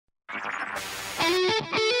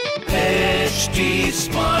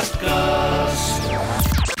Smartcast.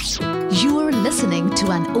 You're listening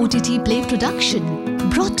to an OTT Play production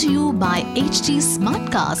brought to you by HT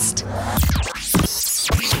Smartcast.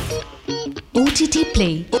 OTT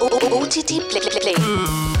Play. OTT Play.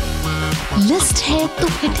 List है तो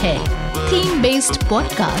hit है. Theme based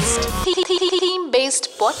podcast. Theme based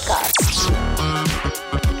podcast.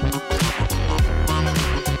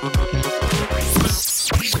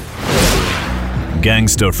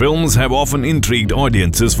 Gangster films have often intrigued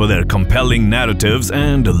audiences for their compelling narratives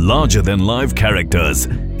and larger-than-life characters.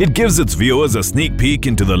 It gives its viewers a sneak peek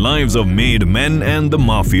into the lives of made men and the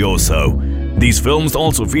mafioso. These films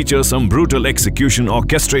also feature some brutal execution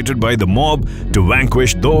orchestrated by the mob to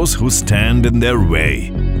vanquish those who stand in their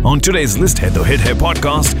way. On today's List Hai To Hit Hai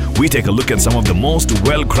podcast, we take a look at some of the most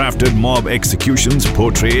well-crafted mob executions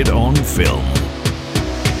portrayed on film.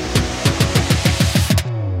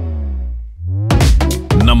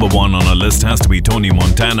 Number one on our list has to be Tony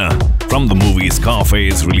Montana. From the movie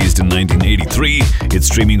Scarface, released in 1983, it's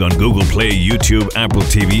streaming on Google Play, YouTube, Apple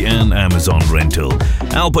TV, and Amazon Rental.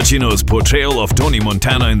 Al Pacino's portrayal of Tony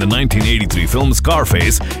Montana in the 1983 film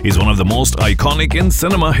Scarface is one of the most iconic in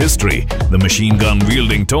cinema history. The machine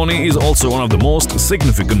gun-wielding Tony is also one of the most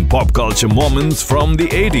significant pop culture moments from the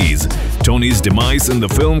 80s. Tony's demise in the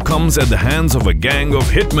film comes at the hands of a gang of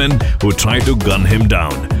hitmen who try to gun him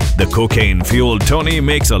down. The cocaine-fueled Tony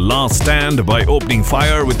makes a last stand by opening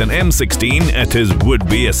fire with an M16 at his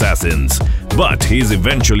would-be assassins. But he's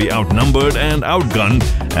eventually outnumbered and outgunned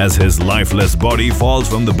as his lifeless body falls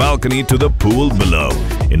from the balcony to the pool below,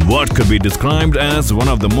 in what could be described as one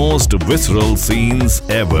of the most visceral scenes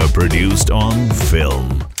ever produced on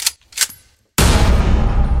film.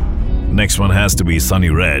 Next one has to be Sunny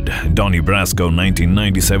Red, Donnie Brasco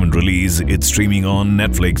 1997 release. It's streaming on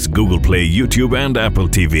Netflix, Google Play, YouTube, and Apple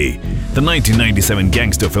TV. The 1997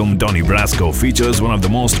 gangster film Donnie Brasco features one of the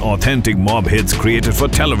most authentic mob hits created for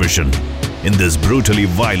television. In this brutally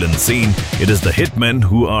violent scene, it is the hitmen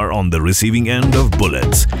who are on the receiving end of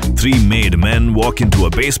bullets. Three made men walk into a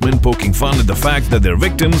basement poking fun at the fact that their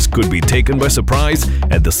victims could be taken by surprise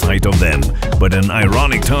at the sight of them. But an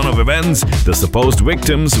ironic turn of events, the supposed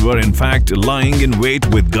victims were in fact lying in wait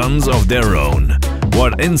with guns of their own.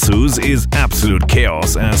 What ensues is absolute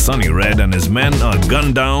chaos as Sunny Red and his men are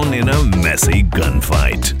gunned down in a messy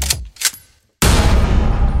gunfight.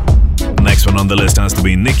 Next one on the list has to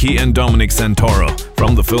be Nicky and Dominic Santoro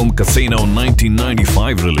from the film Casino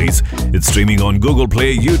 1995 release. It's streaming on Google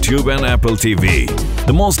Play, YouTube, and Apple TV.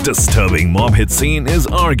 The most disturbing mob hit scene is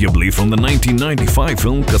arguably from the 1995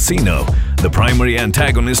 film Casino. The primary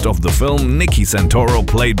antagonist of the film, Nicky Santoro,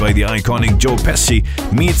 played by the iconic Joe Pesci,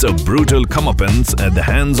 meets a brutal comeuppance at the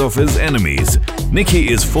hands of his enemies.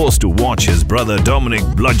 Nicky is forced to watch his brother Dominic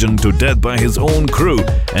bludgeoned to death by his own crew,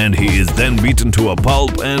 and he is then beaten to a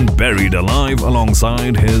pulp and buried alive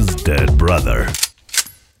alongside his dead brother.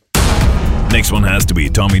 Next one has to be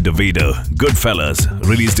Tommy DeVito, Goodfellas,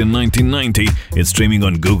 released in 1990. It's streaming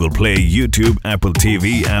on Google Play, YouTube, Apple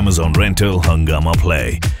TV, Amazon Rental, Hungama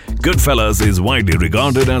Play. Goodfellas is widely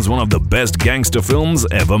regarded as one of the best gangster films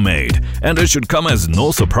ever made, and it should come as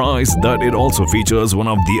no surprise that it also features one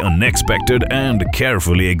of the unexpected and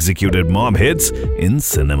carefully executed mob hits in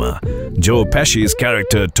cinema. Joe Pesci's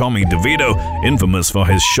character Tommy DeVito, infamous for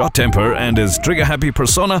his short temper and his trigger-happy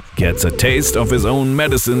persona, gets a taste of his own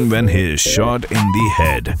medicine when he is shot in the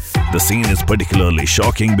head. The scene is particularly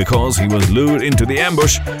shocking because he was lured into the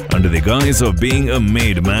ambush under the guise of being a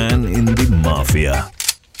made man in the mafia.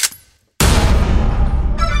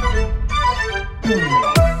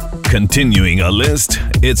 Continuing our list,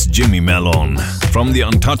 it's Jimmy Malone from The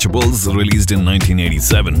Untouchables, released in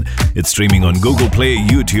 1987. It's streaming on Google Play,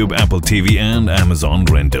 YouTube, Apple TV, and Amazon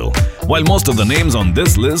Rental. While most of the names on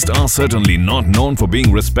this list are certainly not known for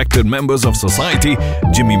being respected members of society,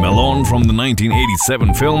 Jimmy Malone from the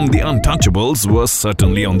 1987 film The Untouchables was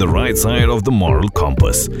certainly on the right side of the moral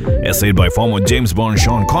compass. Essayed by former James Bond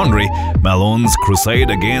Sean Connery, Malone's crusade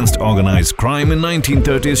against organized crime in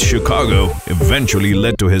 1930s Chicago eventually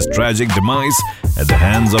led to his tragic demise at the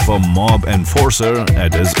hands of a mob enforcer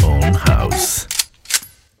at his own house.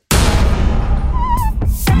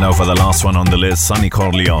 Now for the last one on the list, Sonny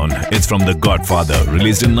Corleone. It's from The Godfather,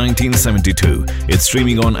 released in 1972. It's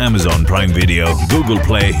streaming on Amazon Prime Video, Google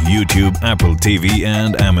Play, YouTube, Apple TV,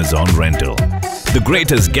 and Amazon Rental. The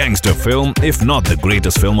greatest gangster film, if not the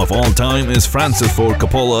greatest film of all time, is Francis Ford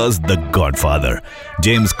Coppola's The Godfather.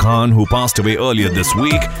 James Caan, who passed away earlier this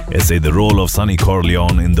week, essayed the role of Sonny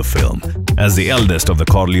Corleone in the film. As the eldest of the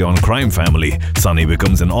Corleone crime family, Sonny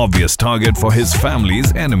becomes an obvious target for his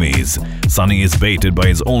family's enemies. Sonny is baited by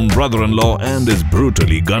his own brother-in-law and is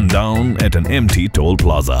brutally gunned down at an empty toll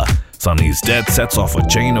plaza. Sonny's death sets off a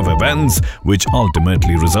chain of events which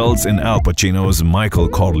ultimately results in Al Pacino's Michael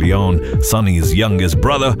Corleone, Sonny's youngest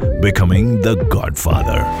brother, becoming the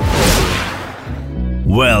Godfather.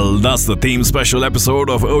 Well, that's the theme special episode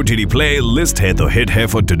of OTT Play List Hai To Hit Hai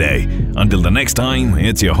for today. Until the next time,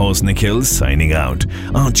 it's your host Nikhil signing out.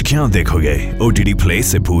 आज क्या देखोगे? OTT Play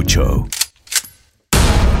से पूछो.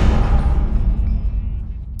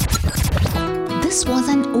 This was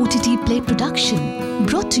an OTT Play production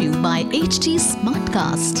brought to you by HT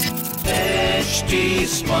Smartcast. HT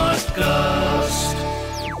Smartcast.